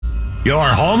your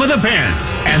home of the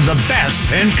Pens and the best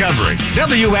Pens coverage.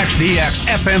 WXDX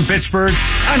FM Pittsburgh,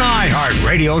 an iHeart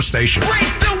radio station.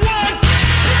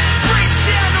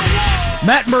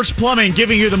 Matt Mertz Plumbing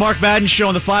giving you the Mark Madden Show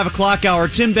on the 5 o'clock hour.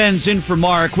 Tim Benz in for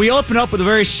Mark. We open up with a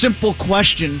very simple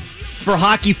question for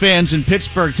hockey fans in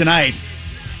Pittsburgh tonight.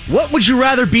 What would you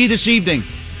rather be this evening?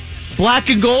 Black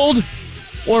and gold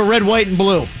or red, white, and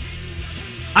blue?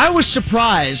 I was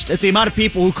surprised at the amount of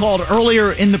people who called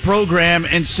earlier in the program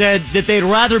and said that they'd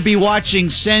rather be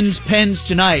watching Sens Pens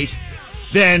tonight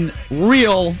than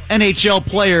real NHL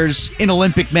players in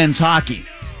Olympic men's hockey.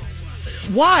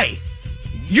 Why?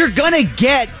 You're going to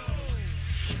get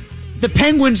the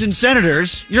Penguins and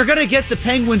Senators. You're going to get the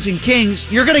Penguins and Kings.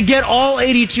 You're going to get all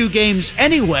 82 games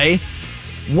anyway.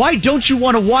 Why don't you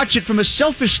want to watch it from a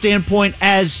selfish standpoint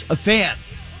as a fan?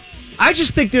 I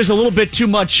just think there's a little bit too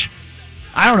much,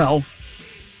 I don't know,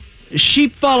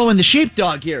 sheep following the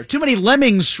sheepdog here. Too many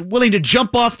lemmings willing to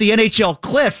jump off the NHL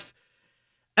cliff.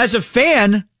 As a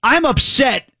fan, I'm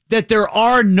upset that there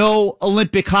are no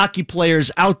Olympic hockey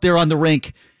players out there on the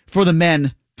rink for the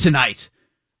men tonight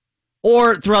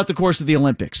or throughout the course of the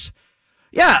Olympics.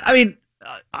 Yeah, I mean,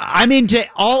 I'm into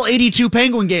all 82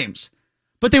 Penguin games,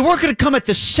 but they weren't going to come at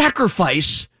the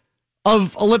sacrifice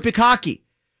of Olympic hockey.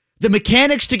 The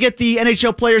mechanics to get the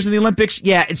NHL players in the Olympics,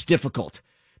 yeah, it's difficult.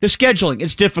 The scheduling,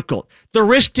 it's difficult. The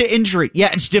risk to injury,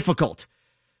 yeah, it's difficult.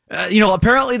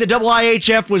 Apparently the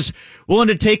IIHF was willing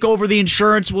to take over the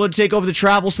insurance, willing to take over the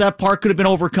travel, so that part could have been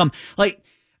overcome. Like,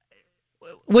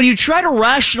 when you try to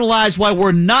rationalize why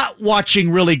we're not watching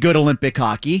really good Olympic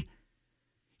hockey,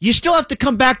 you still have to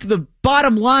come back to the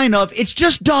bottom line of it's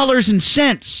just dollars and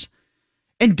cents.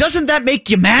 And doesn't that make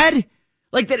you mad?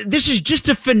 Like, this is just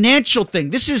a financial thing.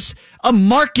 This is a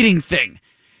marketing thing.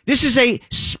 This is a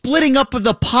splitting up of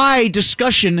the pie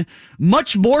discussion,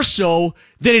 much more so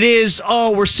than it is,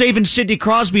 we're saving Sidney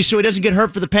Crosby so he doesn't get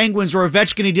hurt for the Penguins, or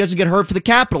Ovechkin, he doesn't get hurt for the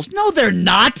Capitals. No, they're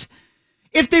not.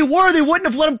 If they were, they wouldn't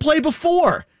have let him play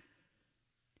before.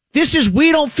 This is,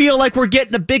 we don't feel like we're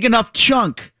getting a big enough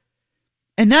chunk.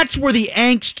 And that's where the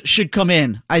angst should come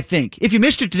in, I think. If you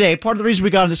missed it today, part of the reason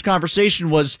we got in this conversation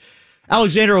was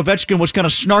Alexander Ovechkin was kind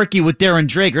of snarky with Darren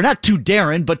Dreger. Not to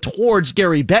Darren, but towards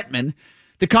Gary Bettman.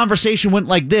 The conversation went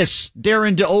like this.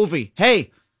 Darren to Ovi.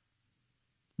 Hey,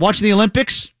 watching the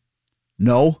Olympics?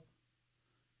 No.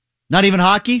 Not even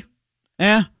hockey?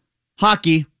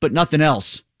 Hockey, but nothing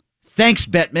else. Thanks,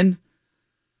 Bettman.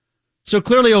 So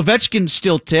clearly Ovechkin's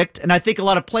still ticked, and I think a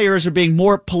lot of players are being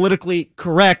more politically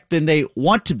correct than they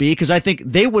want to be, because I think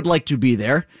they would like to be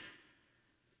there.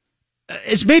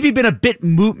 It's maybe been a bit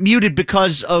muted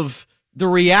because of the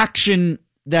reaction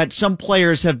that some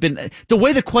players have been, the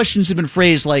way the questions have been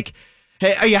phrased, like,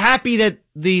 hey, are you happy that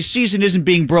the season isn't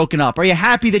being broken up? Are you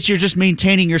happy that you're just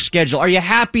maintaining your schedule? Are you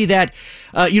happy that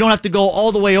you don't have to go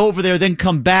all the way over there, then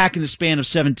come back in the span of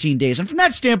 17 days? And from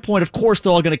that standpoint, of course,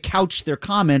 they're all going to couch their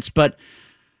comments, but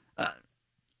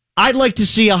I'd like to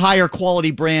see a higher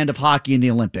quality brand of hockey in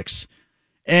the Olympics.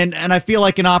 And I feel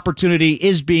like an opportunity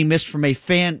is being missed from a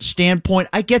fan standpoint.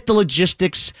 I get the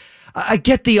logistics. I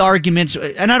get the arguments,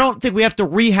 and I don't think we have to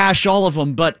rehash all of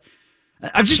them, but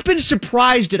I've just been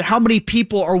surprised at how many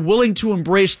people are willing to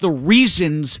embrace the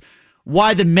reasons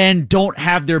why the men don't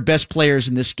have their best players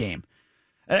in this game.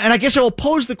 And I guess I will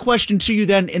pose the question to you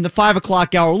then in the 5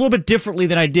 o'clock hour a little bit differently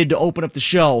than I did to open up the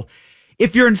show.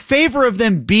 If you're in favor of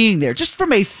them being there, just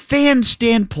from a fan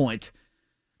standpoint,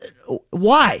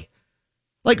 why?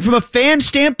 Like, from a fan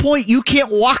standpoint, you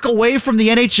can't walk away from the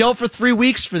NHL for 3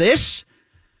 weeks for this?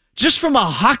 Just from a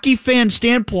hockey fan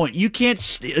standpoint, you can't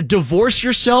divorce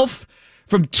yourself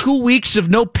from 2 weeks of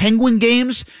no Penguin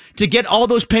games to get all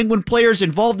those Penguin players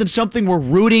involved in something where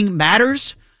rooting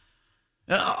matters?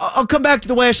 I'll come back to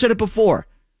the way I said it before.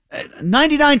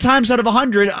 99 times out of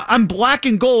 100, I'm black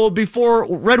and gold before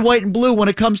red, white, and blue when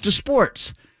it comes to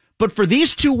sports. But for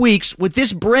these 2 weeks with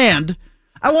this brand,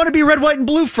 I want to be red, white, and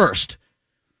blue first.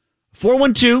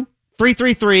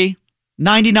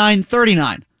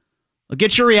 412-333-9939. I'll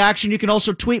get your reaction. You can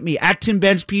also tweet me at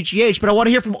TimBenzPGH. But I want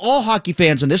to hear from all hockey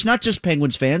fans on this, not just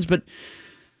Penguins fans. But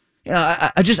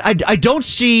I don't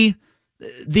see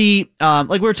the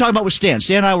like we were talking about with Stan.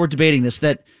 Stan and I were debating this,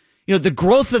 that the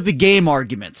growth of the game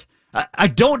argument. I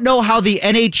don't know how the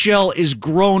NHL is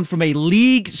grown from a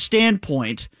league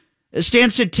standpoint. As Stan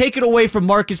said, take it away from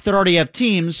markets that already have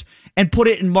teams and put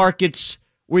it in markets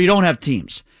where you don't have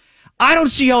teams. I don't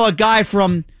see how a guy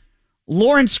from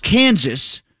Lawrence,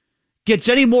 Kansas gets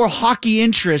any more hockey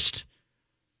interest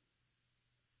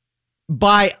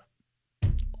by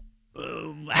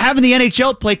having the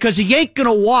NHL play, because he ain't going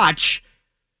to watch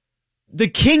the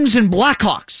Kings and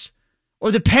Blackhawks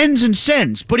or the Pens and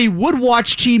Sens, but he would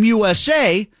watch Team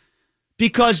USA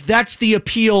because that's the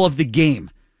appeal of the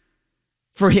game.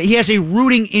 He has a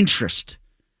rooting interest.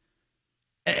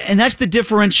 And that's the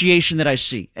differentiation that I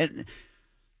see. And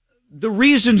the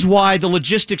reasons why, the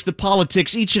logistics, the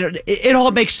politics, it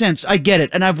all makes sense. I get it.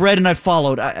 And I've read and I've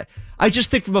followed. I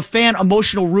just think from a fan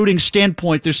emotional rooting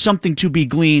standpoint, there's something to be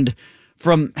gleaned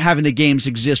from having the games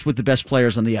exist with the best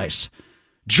players on the ice.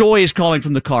 Joy is calling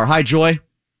from the car. Hi, Joy.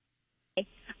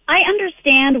 I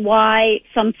understand why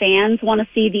some fans want to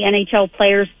see the NHL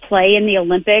players play in the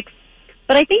Olympics,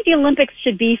 but I think the Olympics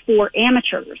should be for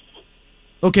amateurs.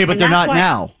 Okay, but they're not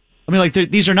now. I mean,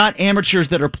 these are not amateurs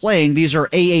that are playing. These are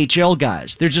AHL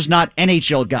guys. They're just not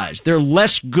NHL guys. They're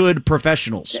less good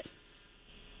professionals.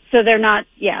 So they're not,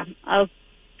 yeah. I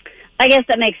guess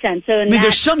that makes sense. So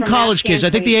there's some college kids. I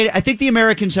think the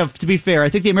Americans have, to be fair, I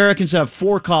think the Americans have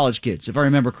 4 college kids, if I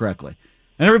remember correctly.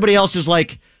 And everybody else is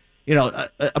like,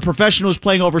 a professional who's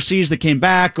playing overseas that came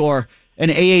back, or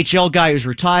an AHL guy who's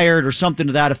retired, or something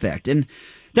to that effect. And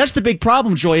that's the big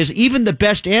problem, Joy, is even the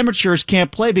best amateurs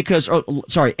can't play because,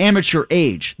 amateur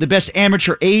age. The best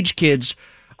amateur age kids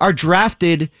are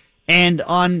drafted and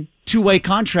on 2-way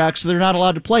contracts, so they're not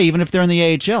allowed to play, even if they're in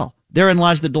the AHL. Therein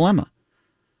lies the dilemma.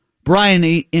 Brian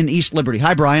in East Liberty.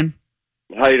 Hi, Brian.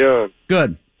 How you doing?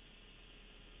 Good.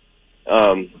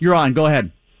 You're on. Go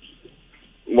ahead.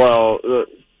 Well,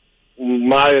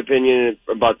 my opinion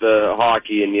about the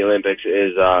hockey in the Olympics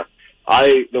is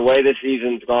the way this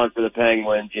season's gone for the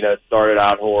Penguins, it started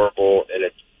out horrible and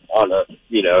it's on a,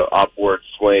 upward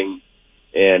swing.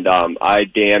 And I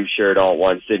damn sure don't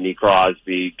want Sidney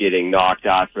Crosby getting knocked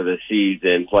out for the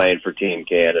season playing for Team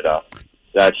Canada.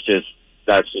 That's just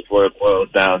what it boils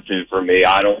down to for me.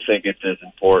 I don't think it's as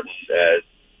important as.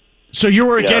 So you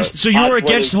were against.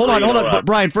 Hold on,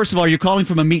 Brian. First of all, are you calling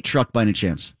from a meat truck by any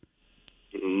chance?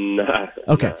 No.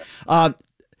 Okay. No.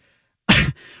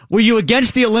 Were you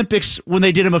against the Olympics when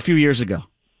they did them 4 years ago?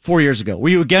 Were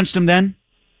you against them then?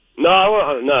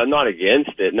 No, not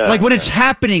against it. No. Like when it's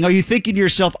happening, are you thinking to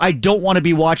yourself, "I don't want to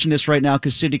be watching this right now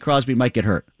because Sidney Crosby might get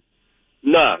hurt"?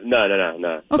 No.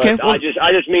 Okay. But I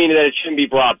just mean that it shouldn't be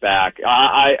brought back.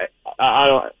 I don't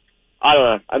know.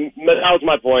 That was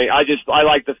my point. I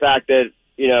like the fact that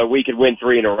we could win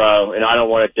 3 in a row, and I don't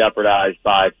want it jeopardized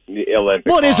by the Olympics.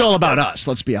 Well, it is all about us.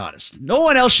 Let's be honest. No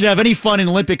one else should have any fun in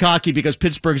Olympic hockey because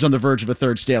Pittsburgh's on the verge of a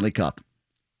 3rd Stanley Cup.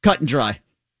 Cut and dry.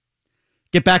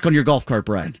 Get back on your golf cart,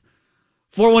 Brian.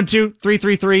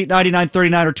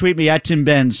 412-333-9939 or tweet me at Tim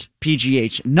Benz,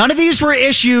 PGH. None of these were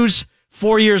issues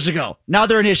 4 years ago. Now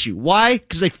they're an issue. Why?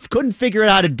 Because they couldn't figure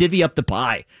out how to divvy up the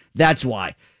pie. That's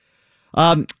why.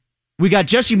 We got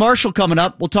Jesse Marshall coming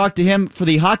up. We'll talk to him for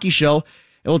the hockey show,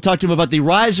 and we'll talk to him about the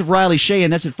rise of Riley Shea,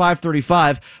 and that's at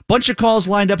 5:35. Bunch of calls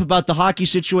lined up about the hockey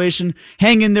situation.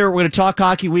 Hang in there. We're going to talk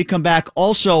hockey when we come back.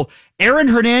 Also, Aaron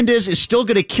Hernandez is still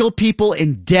going to kill people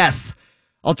in death.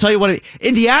 I'll tell you what,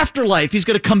 in the afterlife, he's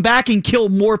going to come back and kill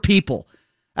more people.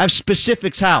 I have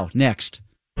specifics how, next.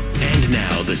 And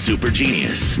now, the super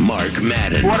genius, Mark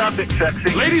Madden. What up, Big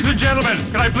Sexy? Ladies and gentlemen,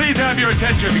 can I please have your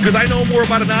attention? Because I know more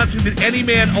about announcing than any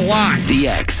man alive. The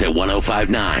X at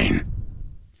 105.9.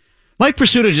 Mike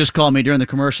Pursuta just called me during the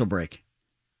commercial break.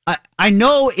 I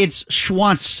know it's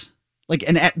Schwanz.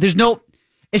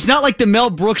 It's not like the Mel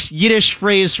Brooks Yiddish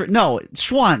phrase no, it's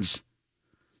Schwanz.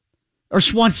 Or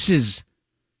Schwanzes.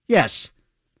 Yes.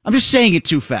 I'm just saying it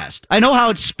too fast. I know how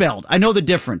it's spelled. I know the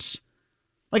difference.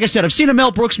 Like I said, I've seen a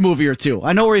Mel Brooks movie or two.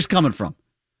 I know where he's coming from.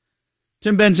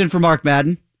 Tim Benz in for Mark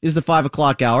Madden is the 5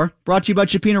 o'clock hour. Brought to you by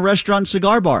Chipina Restaurant and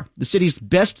Cigar Bar, the city's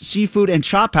best seafood and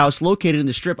chop house located in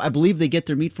the Strip. I believe they get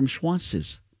their meat from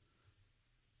Schwanz's.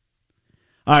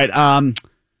 All right.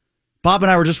 Bob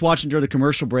and I were just watching during the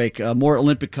commercial break, more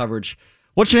Olympic coverage.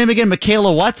 What's your name again?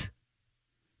 Michaela what?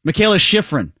 Michaela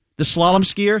Schifrin, the slalom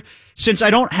skier. Since I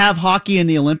don't have hockey in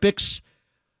the Olympics,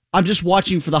 I'm just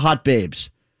watching for the hot babes.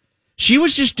 She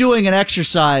was just doing an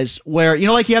exercise where,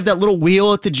 like you have that little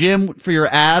wheel at the gym for your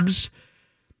abs.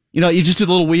 You just do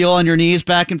the little wheel on your knees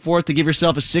back and forth to give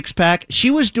yourself a 6-pack.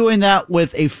 She was doing that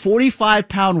with a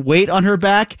 45-pound weight on her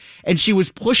back, and she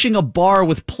was pushing a bar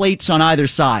with plates on either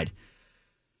side.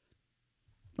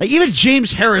 Like, even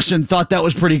James Harrison thought that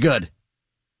was pretty good.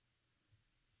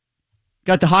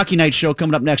 Got the Hockey Night show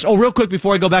coming up next. Oh, real quick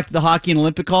before I go back to the hockey and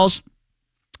Olympic calls.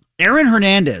 Aaron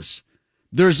Hernandez,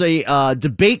 there's a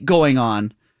debate going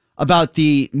on about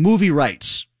the movie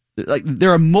rights. Like,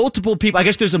 there are multiple people. I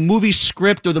guess there's a movie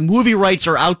script or the movie rights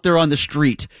are out there on the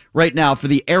street right now for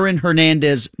the Aaron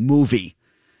Hernandez movie.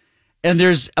 And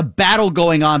there's a battle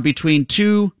going on between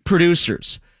two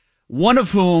producers, one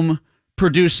of whom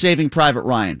produced Saving Private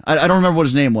Ryan. I don't remember what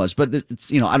his name was, but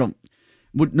it's, I don't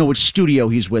know which studio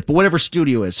he's with, but whatever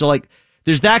studio is. So, like,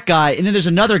 there's that guy, and then there's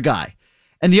another guy.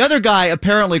 And the other guy,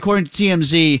 apparently, according to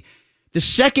TMZ, the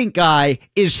second guy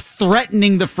is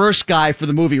threatening the first guy for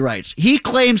the movie rights. He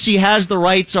claims he has the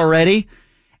rights already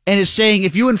and is saying,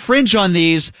 if you infringe on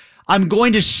these, I'm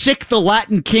going to sick the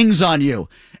Latin Kings on you.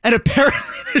 And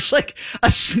apparently there's like a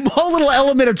small little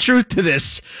element of truth to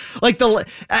this. Like I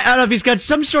don't know if he's got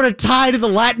some sort of tie to the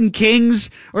Latin Kings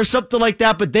or something like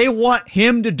that, but they want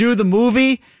him to do the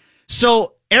movie.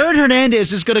 So Aaron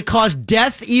Hernandez is going to cause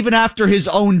death even after his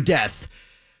own death.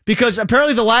 Because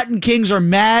apparently the Latin Kings are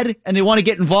mad and they want to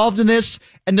get involved in this,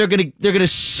 and they're gonna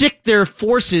sick their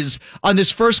forces on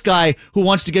this first guy who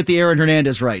wants to get the Aaron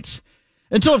Hernandez rights.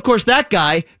 Until, of course, that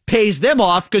guy pays them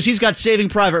off because he's got Saving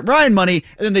Private Ryan money,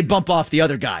 and then they bump off the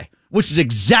other guy, which is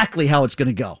exactly how it's going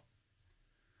to go.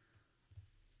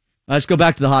 Let's go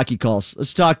back to the hockey calls.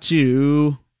 Let's talk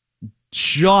to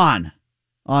John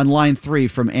on line 3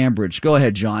 from Ambridge. Go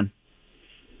ahead, John.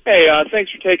 Hey,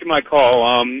 thanks for taking my call.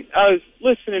 I was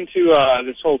listening to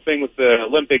this whole thing with the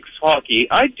Olympics hockey.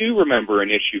 I do remember an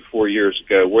issue 4 years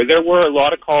ago where there were a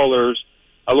lot of callers,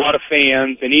 a lot of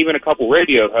fans, and even a couple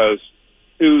radio hosts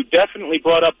who definitely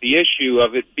brought up the issue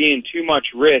of it being too much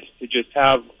risk to just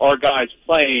have our guys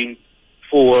playing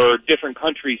for different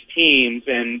countries' teams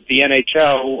and the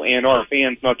NHL and our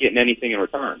fans not getting anything in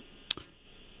return.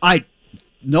 I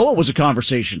know it was a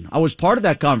conversation. I was part of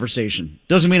that conversation.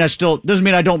 Doesn't mean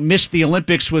I don't miss the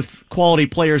Olympics with quality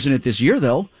players in it this year,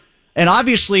 though. And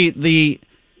obviously the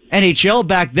NHL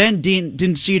back then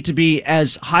didn't see it to be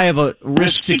as high of a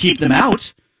risk to keep them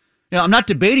out. I'm not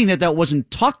debating that wasn't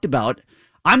talked about.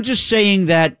 I'm just saying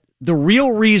that the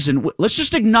real reason, let's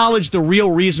just acknowledge the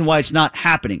real reason why it's not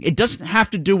happening. It doesn't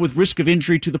have to do with risk of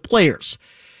injury to the players.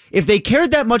 If they cared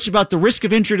that much about the risk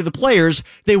of injury to the players,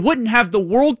 they wouldn't have the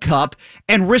World Cup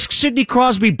and risk Sidney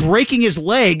Crosby breaking his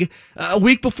leg a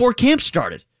week before camp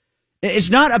started.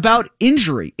 It's not about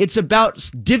injury. It's about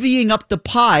divvying up the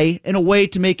pie in a way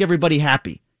to make everybody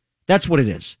happy. That's what it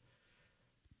is.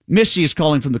 Missy is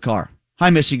calling from the car. Hi,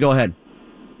 Missy. Go ahead.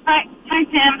 Hi,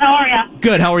 Tim. How are you?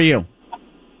 Good. How are you?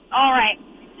 All right.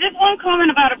 Just one comment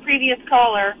about a previous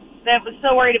caller that was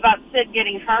so worried about Sid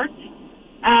getting hurt.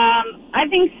 I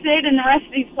think Sid and the rest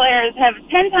of these players have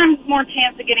 10 times more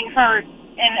chance of getting hurt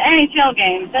in NHL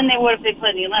games than they would if they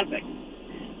played in the Olympics.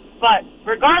 But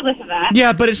regardless of that...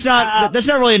 Yeah, but it's not. That's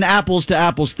not really an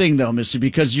apples-to-apples thing, though, Missy,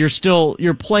 because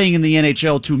you're playing in the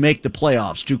NHL to make the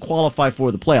playoffs, to qualify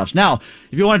for the playoffs. Now,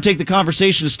 if you want to take the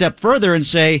conversation a step further and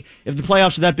say, if the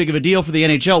playoffs are that big of a deal for the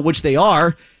NHL, which they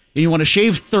are, and you want to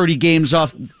shave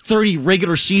 30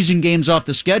 regular season games off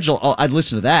the schedule, I'd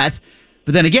listen to that.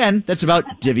 But then again, that's about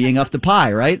divvying up the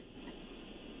pie, right?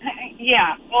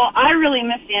 Yeah. Well, I really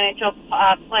miss the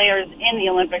NHL players in the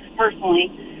Olympics, personally.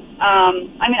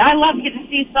 I love getting to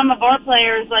see some of our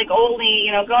players like Oli,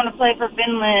 going to play for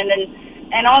Finland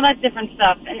and all that different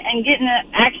stuff, and getting to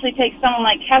actually take someone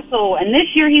like Kessel. And this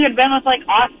year he would have been with like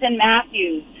Austin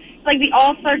Matthews. It's like the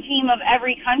all-star team of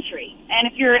every country. And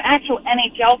if you're an actual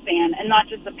NHL fan and not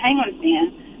just a Penguin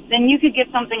fan, then you could get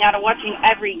something out of watching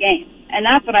every game. And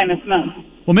that's what I miss most.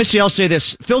 Well, Missy, I'll say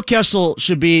this. Phil Kessel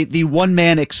should be the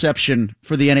one-man exception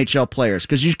for the NHL players,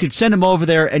 because you could send him over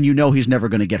there and he's never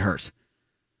going to get hurt.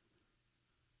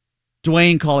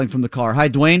 Dwayne calling from the car. Hi,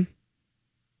 Dwayne.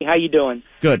 How you doing?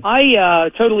 Good. I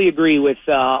totally agree with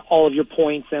all of your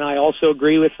points, and I also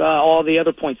agree with all the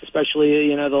other points, especially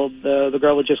the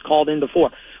girl that just called in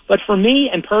before. But for me,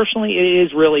 and personally, it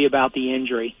is really about the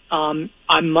injury. I'm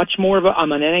an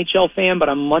NHL fan, but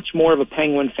I'm much more of a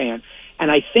Penguin fan. And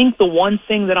I think the one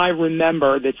thing that I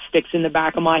remember that sticks in the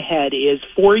back of my head is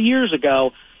 4 years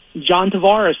ago, John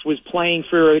Tavares was playing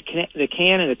for the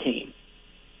Canada team.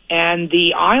 And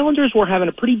the Islanders were having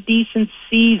a pretty decent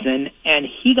season, and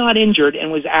he got injured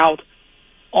and was out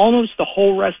almost the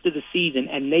whole rest of the season,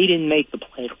 and they didn't make the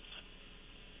playoffs.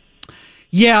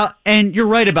 Yeah, and you're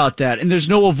right about that, and there's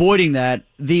no avoiding that.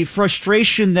 The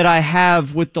frustration that I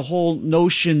have with the whole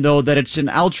notion, though, that it's an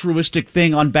altruistic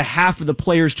thing on behalf of the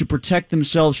players to protect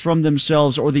themselves from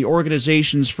themselves or the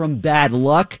organizations from bad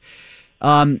luck,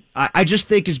 I just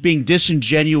think is being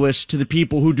disingenuous to the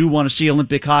people who do want to see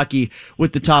Olympic hockey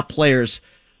with the top players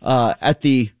at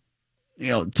the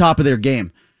top of their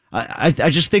game. I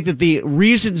just think that the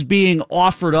reasons being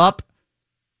offered up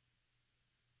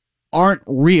aren't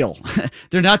real.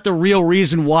 They're not the real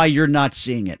reason why you're not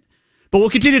seeing it. But we'll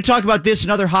continue to talk about this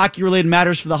and other hockey-related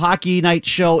matters for the Hockey Night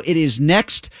Show. It is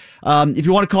next. If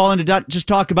you want to call in to not just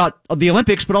talk about the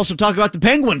Olympics, but also talk about the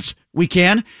Penguins, we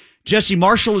can. Jesse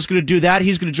Marshall is going to do that.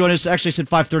 He's going to join us. Actually, I said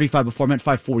 5:35 before. I meant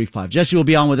 5:45. Jesse will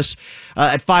be on with us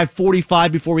at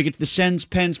 5:45 before we get to the Sens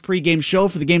Pens pregame show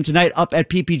for the game tonight up at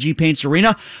PPG Paints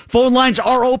Arena. Phone lines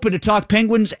are open to talk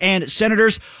Penguins and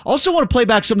Senators. Also want to play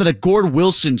back something that Gord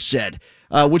Wilson said,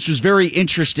 which was very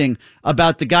interesting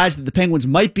about the guys that the Penguins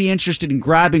might be interested in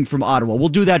grabbing from Ottawa. We'll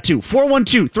do that too.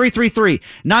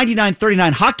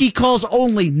 412-333-9939. Hockey calls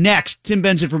only next. Tim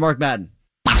Benson for Mark Madden.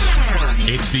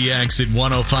 It's the Exit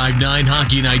 105.9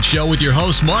 Hockey Night Show with your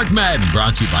host, Mark Madden,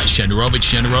 brought to you by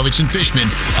Shenderovich and Fishman,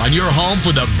 on your home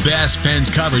for the best Pens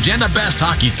coverage and the best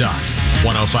hockey talk.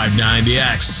 105.9 The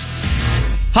X.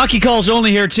 Hockey calls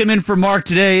only here. Tim in for Mark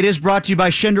today. It is brought to you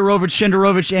by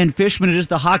Shenderovich and Fishman. It is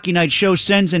the Hockey Night Show.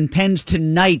 Sens and Pens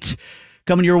tonight.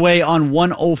 Coming your way on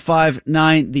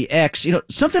 105.9 The X. You know,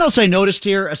 something else I noticed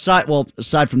here, aside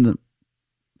from the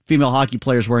female hockey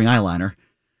players wearing eyeliner,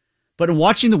 but in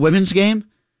watching the women's game,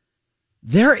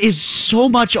 there is so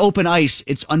much open ice.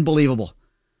 It's unbelievable.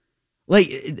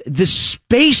 Like, the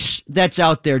space that's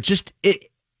out there,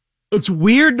 it's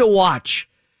weird to watch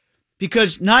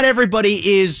because not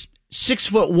everybody is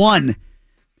 6'1".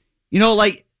 You know,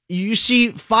 like, you see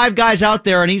 5 guys out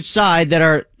there on each side that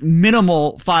are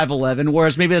minimal 5'11",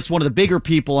 whereas maybe that's one of the bigger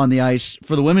people on the ice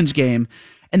for the women's game.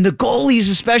 And the goalies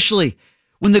especially.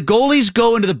 When the goalies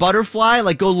go into the butterfly,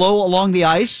 like go low along the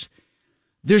ice,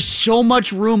 there's so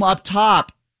much room up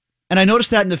top. And I noticed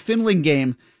that in the Finland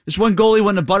game. This one goalie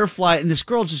went in a butterfly, and this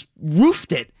girl just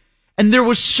roofed it. And there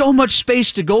was so much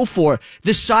space to go for.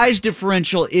 The size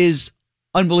differential is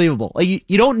unbelievable. Like,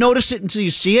 you don't notice it until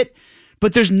you see it,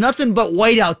 but there's nothing but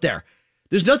white out there.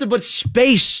 There's nothing but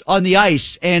space on the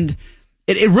ice. And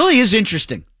it really is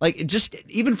interesting. Like, just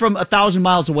even from 1,000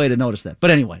 miles away to notice that.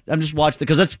 But anyway, I'm just watching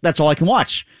because that's all I can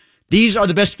watch. These are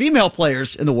the best female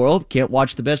players in the world. Can't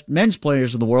watch the best men's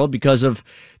players in the world because of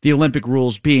the Olympic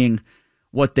rules being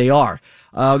what they are.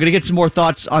 We're going to get some more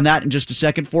thoughts on that in just a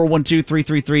second.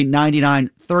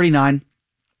 412-333-9939.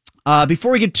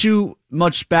 Before we get too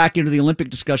much back into the Olympic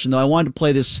discussion, though, I wanted to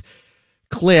play this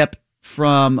clip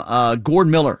from Gord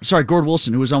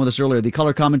Wilson, who was on with us earlier, the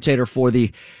color commentator for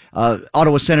the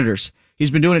Ottawa Senators.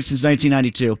 He's been doing it since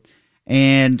 1992.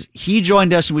 And he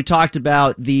joined us, and we talked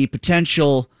about the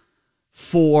potential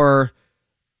for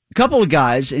a couple of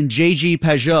guys in J.G.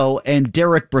 Pajot and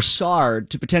Derek Brassard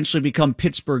to potentially become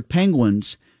Pittsburgh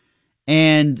Penguins.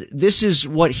 And this is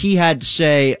what he had to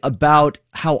say about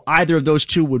how either of those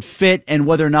two would fit and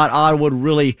whether or not Ottawa would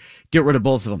really get rid of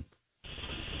both of them.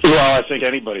 Well, I think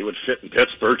anybody would fit in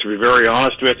Pittsburgh, to be very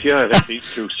honest with you. I think these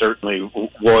two certainly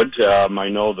would. I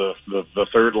know the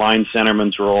third-line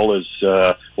centerman's role is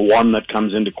one that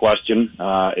comes into question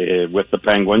with the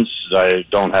Penguins. I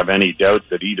don't have any doubt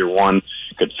that either one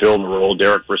could fill the role.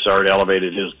 Derek Brassard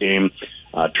elevated his game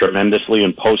tremendously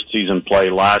in postseason play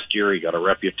last year. He got a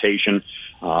reputation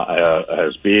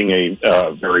as being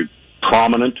a very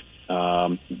prominent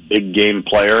big game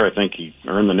player. I think he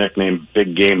earned the nickname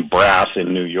Big Game Brass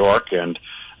in New York, and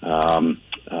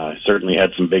certainly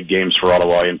had some big games for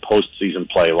Ottawa in postseason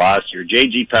play last year.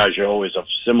 J.G. Pajot is of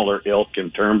similar ilk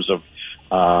in terms of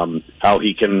how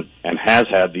he can and has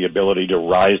had the ability to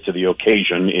rise to the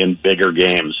occasion in bigger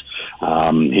games.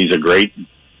 He's a great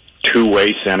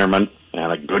two-way centerman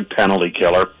and a good penalty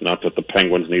killer. Not that the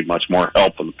Penguins need much more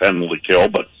help in the penalty kill,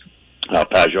 but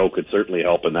Pajot could certainly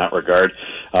help in that regard.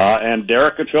 And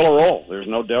Derek could fill a role. There's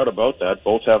no doubt about that.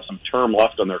 Both have some term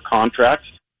left on their contracts.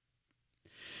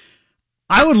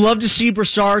 I would love to see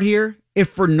Brassard here, if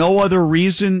for no other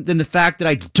reason than the fact that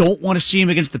I don't want to see him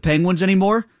against the Penguins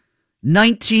anymore.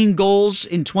 19 goals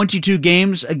in 22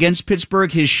 games against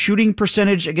Pittsburgh. His shooting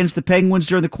percentage against the Penguins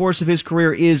during the course of his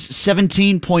career is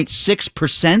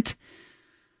 17.6%.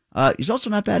 He's also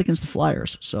not bad against the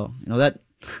Flyers. So, that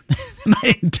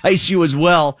might entice you as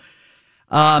well.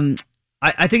 I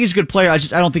think he's a good player. I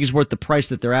don't think he's worth the price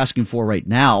that they're asking for right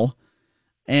now.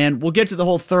 And we'll get to the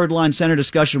whole third-line center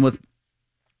discussion with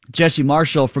Jesse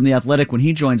Marshall from The Athletic when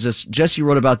he joins us. Jesse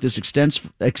wrote about this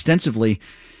extensively,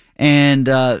 and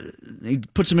he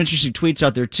put some interesting tweets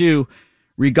out there, too,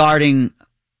 regarding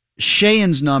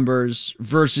Sheahan's numbers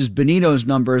versus Bonino's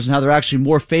numbers and how they're actually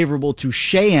more favorable to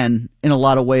Sheahan in a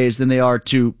lot of ways than they are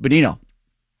to Bonino.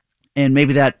 And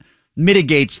maybe that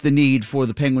mitigates the need for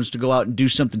the Penguins to go out and do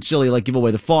something silly like give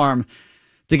away the farm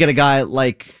to get a guy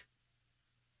like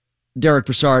Derek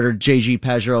Brassard or J.G.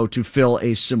 Pajot to fill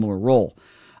a similar role.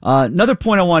 Another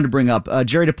point I wanted to bring up,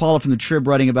 Jerry DiPaolo from the Trib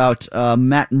writing about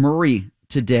Matt Murray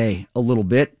today a little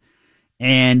bit,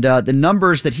 and the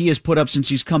numbers that he has put up since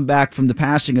he's come back from the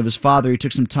passing of his father. He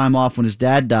took some time off when his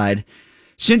dad died.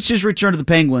 Since his return to the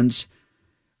Penguins,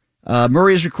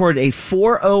 Murray has recorded a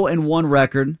 4-0-1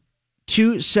 record,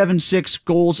 2.76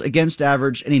 goals against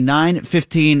average, and a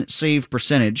 9.15 save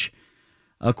percentage.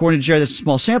 According to Jerry, this is a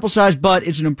small sample size, but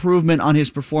it's an improvement on his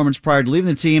performance prior to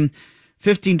leaving the team.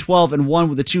 15-12-1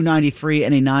 with a 2.93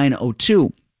 and a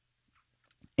 9.02.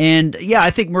 And yeah,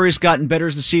 I think Murray's gotten better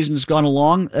as the season has gone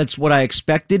along. That's what I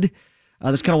expected.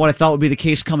 That's kind of what I thought would be the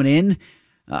case coming in.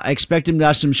 I expect him to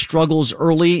have some struggles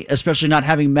early, especially not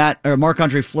having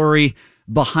Marc-Andre Fleury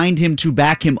behind him to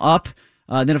back him up.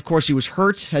 Then, of course, he was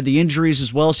hurt, had the injuries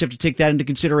as well, so you have to take that into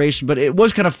consideration. But it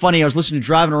was kind of funny. I was listening to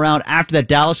driving around after that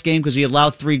Dallas game because he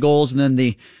allowed 3 goals and then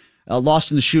the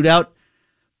lost in the shootout.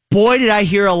 Boy, did I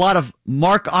hear a lot of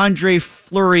Marc-Andre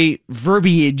Fleury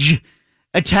verbiage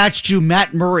attached to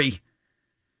Matt Murray.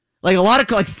 Like a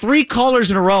lot of 3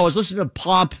 callers in a row. I was listening to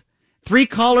Pomp. 3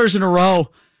 callers in a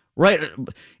row. Right.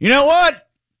 You know what?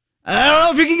 I don't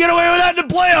know if you can get away with that in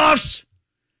the playoffs.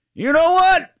 You know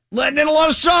what? Letting in a lot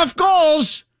of soft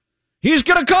goals. He's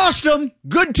going to cost him.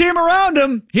 Good team around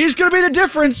him. He's going to be the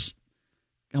difference.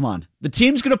 Come on. The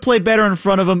team's going to play better in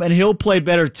front of him, and he'll play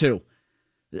better too.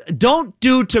 Don't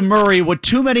do to Murray what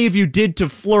too many of you did to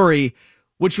Fleury,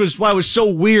 which was why it was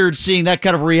so weird seeing that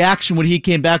kind of reaction when he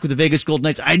came back with the Vegas Golden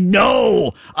Knights. I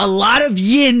know a lot of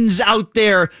yins out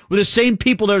there were the same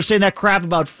people that were saying that crap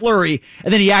about Fleury,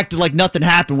 and then he acted like nothing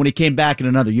happened when he came back in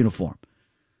another uniform.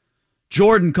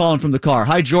 Jordan calling from the car.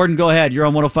 Hi, Jordan. Go ahead. You're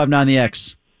on 105.9 The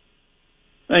X.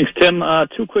 Thanks, Tim.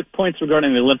 2 quick points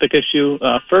regarding the Olympic issue.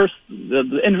 First,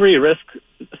 the injury risk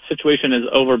situation is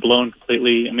overblown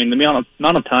completely. I mean, the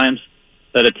amount of times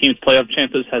that a team's playoff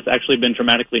chances has actually been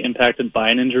dramatically impacted by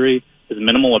an injury is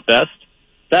minimal at best.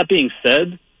 That being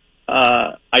said,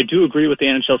 I do agree with the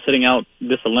NHL sitting out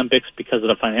this Olympics because of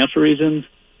the financial reasons.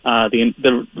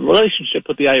 The relationship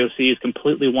with the IOC is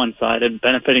completely one-sided,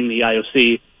 benefiting the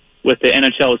IOC, with the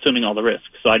NHL assuming all the risks.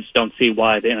 So I just don't see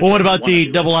why the NHL... Well, what about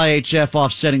the IIHF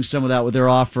offsetting some of that with their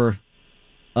offer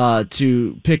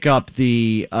to pick up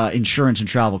the insurance and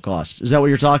travel costs? Is that what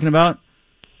you're talking about?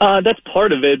 That's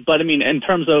part of it, but I mean, in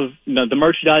terms of the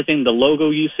merchandising, the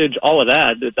logo usage, all of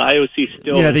that, the IOC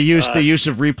still... Yeah, the use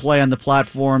of replay on the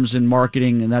platforms and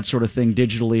marketing and that sort of thing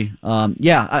digitally.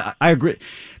 I agree.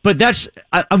 But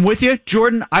I'm with you,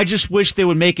 Jordan. I just wish they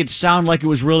would make it sound like it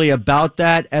was really about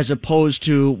that as opposed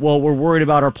to, well, we're worried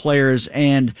about our players,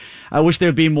 and I wish there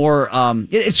would be more...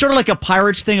 it's sort of like a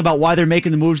Pirates thing about why they're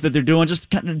making the moves that they're doing. Just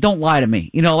don't lie to me.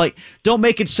 Don't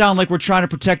make it sound like we're trying to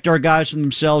protect our guys from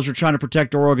themselves or trying to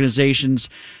protect our organizations.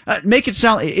 Make it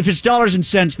sound, if it's dollars and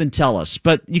cents, then tell us.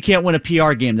 But you can't win a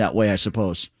PR game that way, I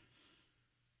suppose.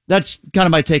 That's kind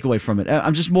of my takeaway from it.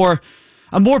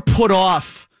 I'm more put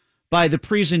off by the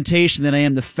presentation than I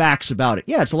am the facts about it.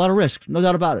 Yeah, it's a lot of risk, no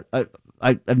doubt about it.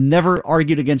 I've never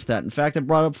argued against that. In fact, I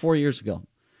brought it up 4 years ago.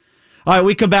 All right,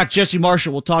 we come back. Jesse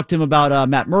Marshall. We'll talk to him about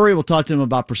Matt Murray. We'll talk to him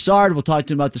about Brassard. We'll talk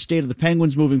to him about the state of the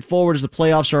Penguins moving forward as the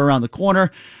playoffs are around the corner.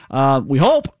 We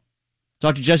hope.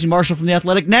 Talk to Jesse Marshall from The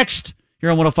Athletic next here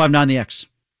on 105.9 The X.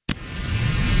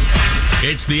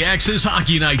 It's the X's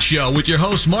Hockey Night Show with your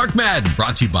host, Mark Madden,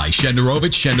 brought to you by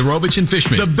Shenderovich and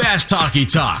Fishman. The best hockey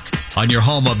talk on your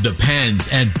home of the Pens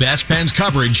and best Pens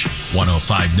coverage,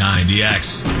 105.9 The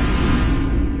X.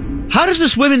 How does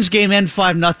this women's game end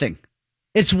 5-0?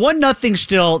 It's 1-0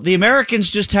 still. The Americans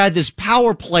just had this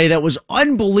power play that was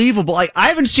unbelievable. I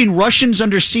haven't seen Russians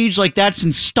under siege like that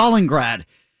since Stalingrad.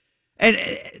 And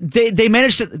they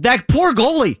managed to... That poor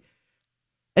goalie.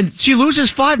 And she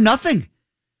loses 5-0.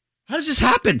 How does this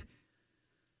happen?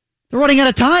 They're running out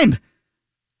of time.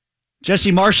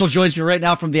 Jesse Marshall joins me right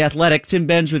now from The Athletic. Tim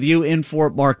Benz with you in for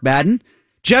Mark Madden.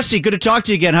 Jesse, good to talk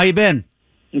to you again. How you been?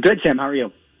 Good, Tim. How are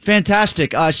you?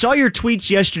 Fantastic. I saw your tweets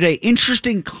yesterday.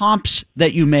 Interesting comps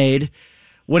that you made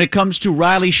when it comes to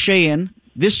Riley Sheahan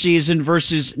this season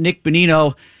versus Nick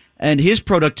Bonino and his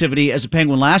productivity as a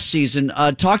Penguin last season.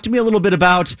 Talk to me a little bit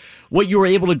about what you were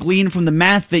able to glean from the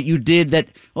math that you did that,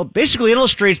 well, basically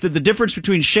illustrates that the difference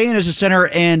between Sheahan as a center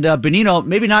and Bonino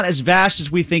maybe not as vast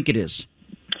as we think it is.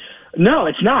 No,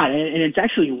 it's not, and it's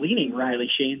actually leaning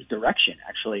Riley Sheahan's direction,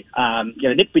 actually.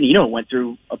 Nick Bonino went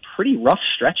through a pretty rough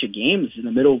stretch of games in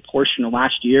the middle portion of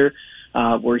last year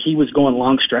where he was going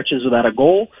long stretches without a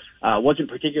goal. Wasn't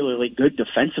particularly good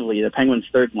defensively. The Penguins'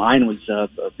 third line was,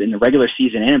 in the regular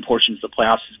season and in portions of the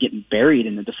playoffs, was getting buried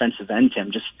in the defensive end,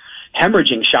 Tim, just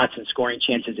hemorrhaging shots and scoring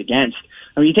chances against.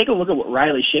 I mean, you take a look at what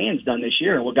Riley Sheahan's done this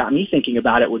year, and what got me thinking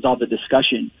about it was all the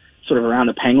discussion sort of around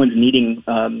the Penguins needing,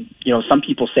 some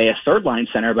people say a third-line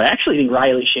center, but I actually think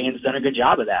Riley Sheahan's done a good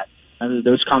job of that.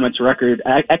 Those comments were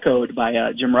echoed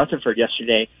by Jim Rutherford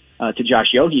yesterday to Josh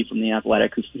Yohe from The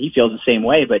Athletic, who he feels the same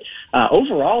way. But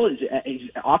overall, is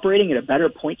operating at a better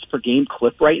points per game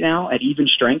clip right now at even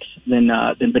strength than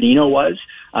Bonino was.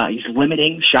 He's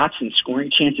limiting shots and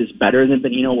scoring chances better than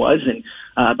Bonino was.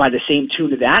 And by the same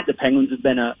tune to that, the Penguins have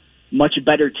been a much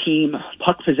better team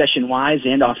puck possession-wise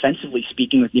and offensively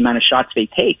speaking with the amount of shots they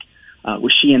take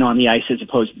with Sheehan on the ice as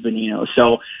opposed to Bonino.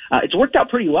 So it's worked out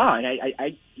pretty well. And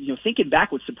I thinking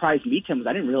back, what surprised me, Tim, was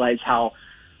I didn't realize how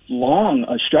long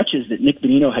stretches that Nick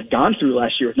Bonino had gone through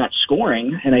last year with not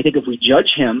scoring. And I think if we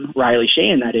judge him, Riley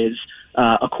Sheehan, that is,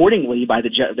 accordingly by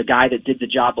the guy that did the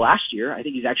job last year, I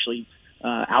think he's actually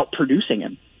out-producing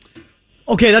him.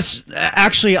 Okay, that's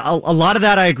actually a lot of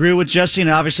that I agree with, Jesse, and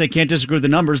obviously I can't disagree with the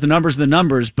numbers. The numbers are the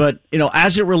numbers, but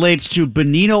as it relates to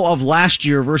Bonino of last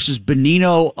year versus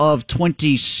Bonino of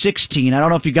 2016, I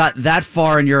don't know if you got that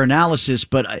far in your analysis,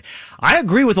 but I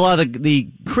agree with a lot of the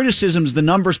criticisms the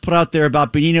numbers put out there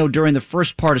about Bonino during the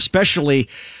first part, especially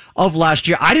of last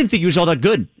year. I didn't think he was all that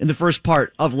good in the first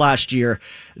part of last year.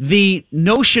 The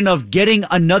notion of getting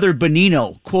another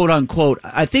Bonino, quote unquote,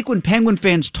 I think when Penguin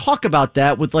fans talk about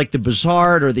that with like the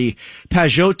Bizard or the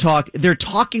Pajot talk, they're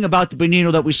talking about the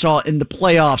Bonino that we saw in the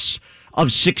playoffs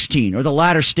of 16 or the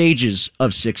latter stages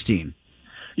of 16.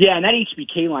 Yeah, and that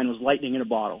HBK line was lightning in a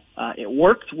bottle. It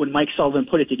worked when Mike Sullivan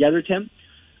put it together, Tim.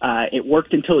 It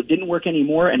worked until it didn't work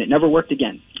anymore, and it never worked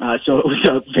again. So it was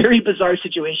a very bizarre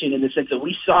situation in the sense that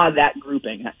we saw that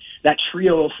grouping, that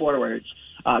trio of forwards,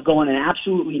 go on an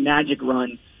absolutely magic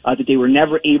run that they were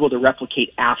never able to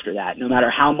replicate after that, no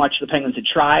matter how much the Penguins had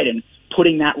tried and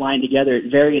putting that line together at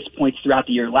various points throughout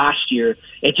the year last year.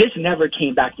 It just never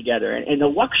came back together. And the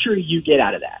luxury you get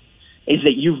out of that is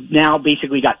that you've now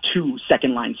basically got two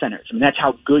second-line centers. I mean, that's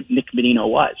how good Nick Bonino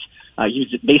was.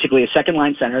 He's basically a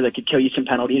second-line center that could kill you some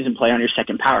penalties and play on your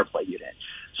second power play unit.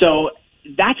 So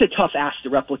that's a tough ask to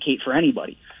replicate for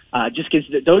anybody, just because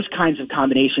those kinds of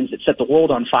combinations that set the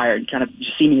world on fire and kind of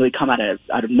just seemingly come out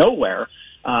of nowhere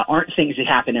aren't things that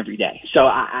happen every day. So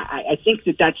I think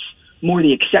that that's more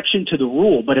the exception to the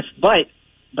rule. But by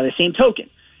the same token,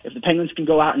 if the Penguins can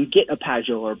go out and get a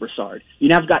Pajot or a Brassard, you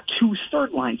now have got two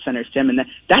third-line centers, Tim, and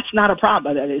that's not a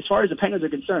problem. As far as the Penguins are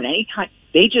concerned,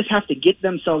 they just have to get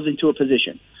themselves into a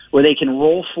position where they can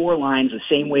roll four lines the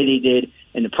same way they did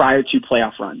in the prior two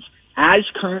playoff runs. As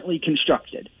currently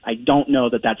constructed, I don't know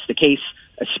that that's the case,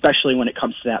 especially when it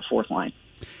comes to that fourth line.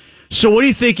 So what do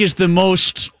you think is the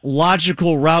most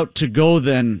logical route to go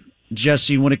then,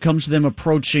 Jesse, when it comes to them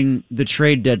approaching the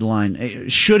trade deadline?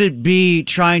 Should it be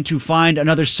trying to find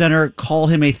another center, call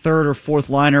him a third or fourth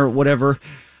liner, whatever,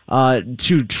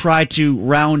 to try to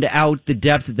round out the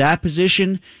depth of that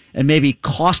position and maybe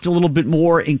cost a little bit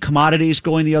more in commodities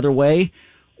going the other way?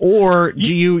 Or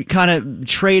do you kind of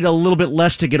trade a little bit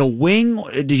less to get a wing?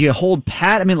 Do you hold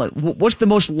pat? I mean, what's the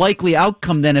most likely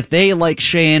outcome then if they like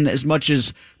Sheehan as much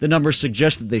as the numbers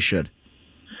suggest that they should?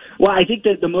 Well, I think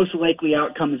that the most likely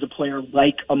outcome is a player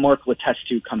like a Mark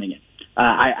Letestu coming in.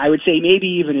 I would say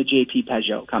maybe even a JP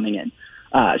Pajot coming in.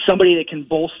 Somebody that can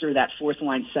bolster that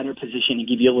fourth-line center position and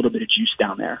give you a little bit of juice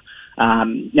down there.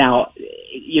 Now,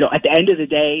 at the end of the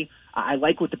day, I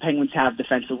like what the Penguins have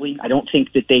defensively. I don't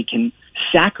think that they can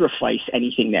sacrifice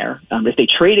anything there. If they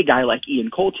trade a guy like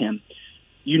Ian Colton,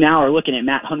 you now are looking at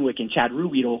Matt Hunwick and Chad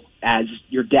Ruhwedel as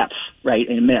your depth, right?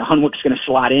 And Hunwick's going to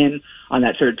slot in on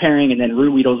that third pairing, and then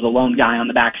Ruhwedel's the lone guy on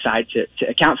the backside to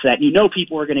account for that. And you know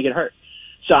people are going to get hurt.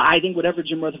 So I think whatever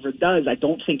Jim Rutherford does, I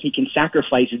don't think he can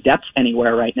sacrifice depth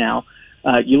anywhere right now.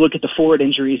 You look at the forward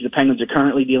injuries the Penguins are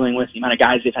currently dealing with, the amount of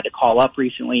guys they've had to call up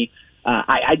recently.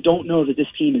 I don't know that this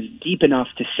team is deep enough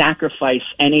to sacrifice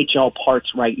NHL parts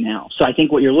right now. So I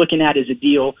think what you're looking at is a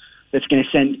deal that's going to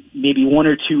send maybe one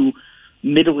or two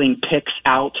middling picks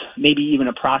out, maybe even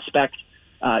a prospect,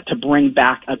 to bring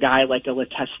back a guy like a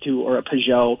Letestu or a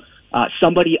Pajot,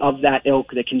 somebody of that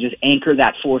ilk that can just anchor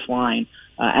that fourth line.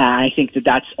 And I think that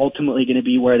that's ultimately going to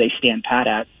be where they stand pat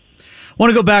at. I want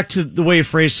to go back to the way you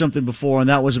phrased something before, and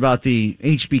that was about the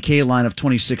HBK line of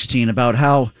 2016, about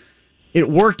how it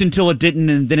worked until it didn't,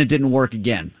 and then it didn't work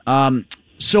again.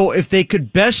 So if they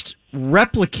could best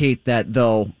replicate that,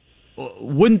 though,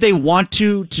 wouldn't they want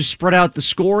to spread out the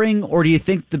scoring, or do you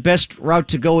think the best route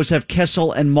to go is have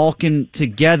Kessel and Malkin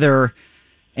together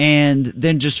and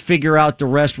then just figure out the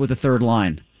rest with a third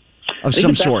line of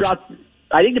some sort?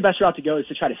 I think the best route to go is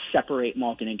to try to separate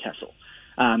Malkin and Kessel.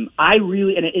 I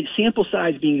really, and it's sample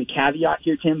size being the caveat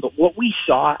here, Tim, but what we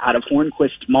saw out of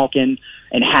Hornquist, Malkin,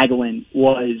 and Hagelin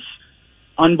was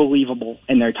unbelievable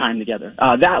in their time together.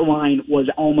 That line was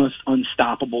almost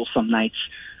unstoppable some nights.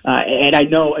 And I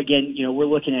know, again, we're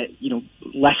looking at,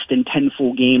 less than 10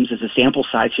 full games as a sample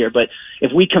size here. But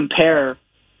if we compare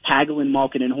Hagelin,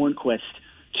 Malkin, and Hornquist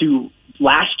to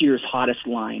last year's hottest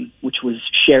line, which was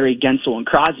Sherry, Gensel, and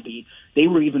Crosby, they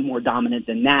were even more dominant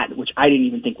than that, which I didn't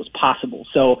even think was possible.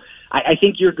 So I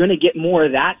think you're going to get more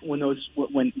of that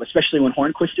especially when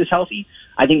Hornquist is healthy.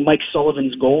 I think Mike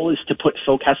Sullivan's goal is to put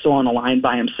Phil Kessel on a line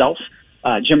by himself.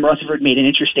 Jim Rutherford made an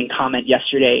interesting comment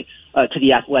yesterday to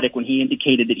The Athletic when he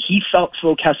indicated that he felt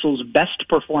Phil Kessel's best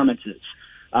performances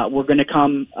were going to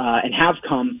come and have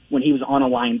come when he was on a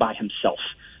line by himself.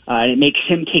 And it makes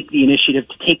him take the initiative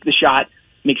to take the shot,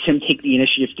 makes him take the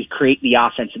initiative to create the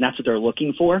offense, and that's what they're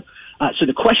looking for. So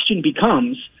the question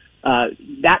becomes,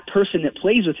 that person that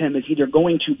plays with him is either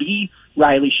going to be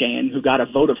Riley Sheahan, who got a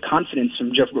vote of confidence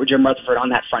from Jim Rutherford on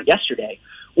that front yesterday,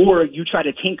 or you try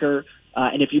to tinker,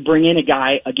 and if you bring in a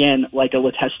guy, again, like a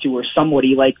Letestu or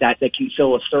somebody like that can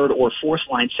fill a third or fourth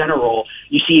line center role,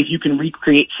 you see if you can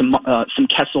recreate some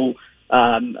Kessel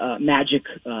magic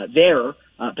there,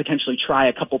 potentially try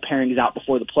a couple pairings out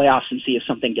before the playoffs and see if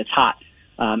something gets hot.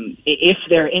 If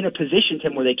they're in a position,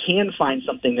 Tim, where they can find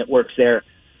something that works there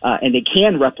and they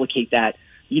can replicate that,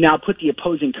 you now put the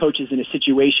opposing coaches in a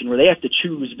situation where they have to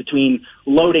choose between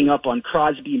loading up on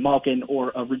Crosby, Malkin,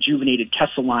 or a rejuvenated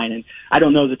Kessel line, and I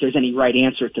don't know that there's any right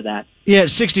answer to that. Yeah,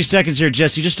 60 seconds here,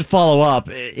 Jesse, just to follow up.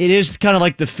 It is kind of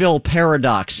like the Phil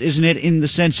paradox, isn't it, in the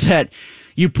sense that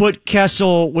you put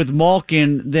Kessel with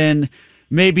Malkin, then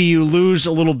maybe you lose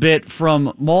a little bit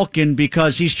from Malkin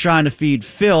because he's trying to feed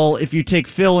Phil. If you take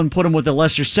Phil and put him with a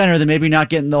lesser center, then maybe not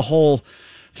getting the whole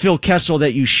Phil Kessel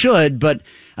that you should. But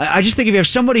I just think if you have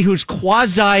somebody who's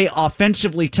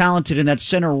quasi-offensively talented in that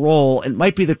center role, it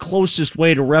might be the closest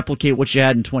way to replicate what you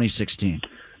had in 2016.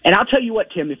 And I'll tell you what,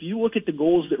 Tim, if you look at the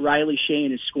goals that Riley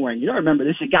Sheahan is scoring, you don't remember,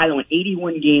 this is a guy that went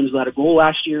 81 games, let a goal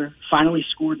last year, finally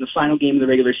scored in the final game of the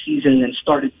regular season, and then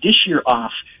started this year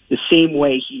off the same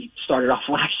way he started off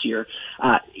last year.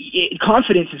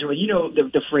 Confidence is really,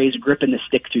 the phrase gripping the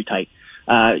stick too tight.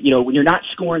 When you're not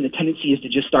scoring, the tendency is to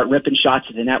just start ripping shots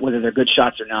at the net, whether they're good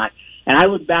shots or not. And I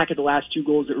look back at the last two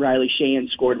goals that Riley Sheahan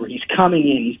scored where he's coming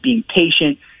in, he's being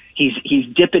patient, he's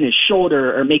dipping his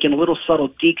shoulder or making little subtle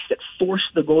dekes that force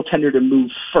the goaltender to move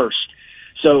first.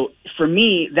 So for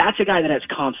me, that's a guy that has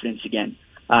confidence again.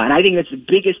 And I think that's the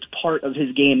biggest part of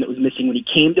his game that was missing when he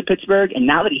came to Pittsburgh. And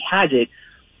now that he has it,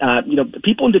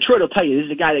 people in Detroit will tell you this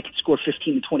is a guy that can score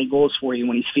 15 to 20 goals for you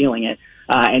when he's feeling it.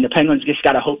 And the Penguins just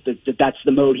got to hope that that's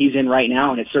the mode he's in right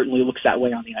now, and it certainly looks that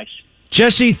way on the ice.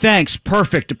 Jesse, thanks.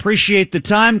 Perfect. Appreciate the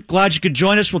time. Glad you could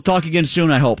join us. We'll talk again soon,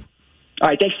 I hope. All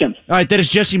right, thanks, Tim. All right, that is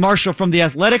Jesse Marshall from The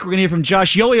Athletic. We're going to hear from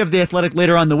Josh Yohe of The Athletic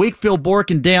later on in the week, Phil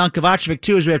Bourque and Dejan Kovacevic,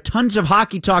 too, as we have tons of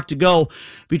hockey talk to go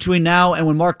between now and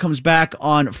when Mark comes back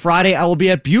on Friday. I will be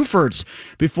at Buford's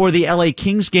before the LA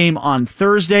Kings game on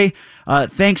Thursday.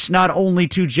 Thanks not only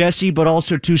to Jesse, but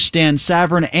also to Stan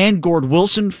Savran and Gord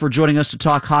Wilson for joining us to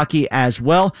talk hockey as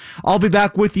well. I'll be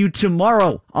back with you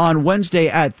tomorrow on Wednesday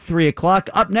at 3 o'clock.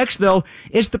 Up next, though,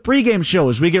 is the pregame show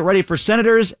as we get ready for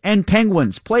Senators and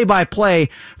Penguins. Play-by-play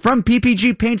from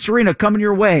PPG Paints Arena coming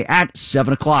your way at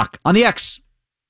 7 o'clock on the X.